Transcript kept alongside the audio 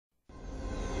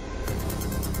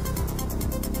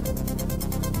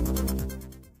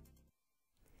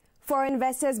Foreign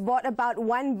investors bought about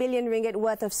 1 billion ringgit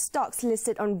worth of stocks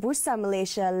listed on Bursa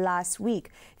Malaysia last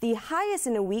week, the highest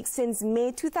in a week since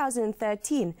May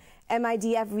 2013.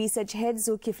 MIDF research head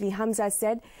Zulkifli Hamzah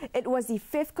said it was the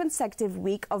 5th consecutive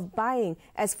week of buying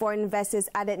as foreign investors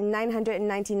added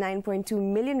 999.2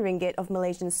 million ringgit of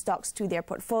Malaysian stocks to their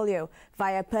portfolio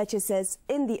via purchases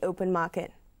in the open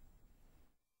market.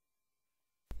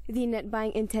 The net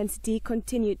buying intensity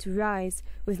continued to rise,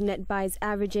 with net buys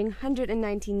averaging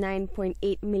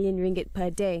 199.8 million ringgit per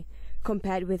day,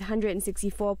 compared with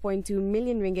 164.2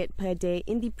 million ringgit per day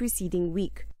in the preceding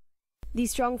week. The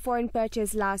strong foreign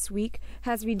purchase last week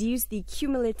has reduced the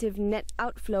cumulative net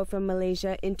outflow from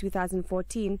Malaysia in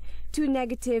 2014 to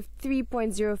negative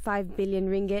 3.05 billion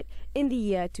ringgit in the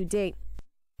year to date.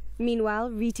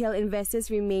 Meanwhile, retail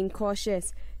investors remain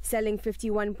cautious, selling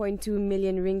 51.2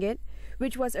 million ringgit,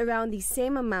 which was around the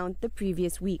same amount the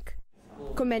previous week.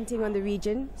 Commenting on the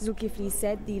region, Zulkifli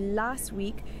said last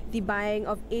week the buying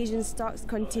of Asian stocks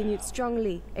continued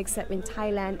strongly, except in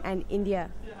Thailand and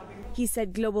India. He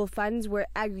said global funds were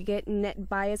aggregate net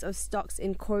buyers of stocks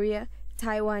in Korea,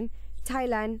 Taiwan,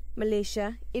 Thailand,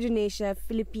 Malaysia, Indonesia,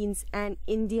 Philippines and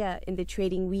India in the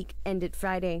trading week ended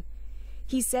Friday.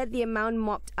 He said the amount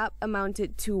mopped up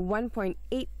amounted to 1.88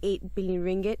 billion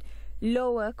ringgit,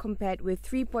 lower compared with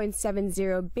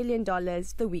 $3.70 billion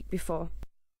the week before.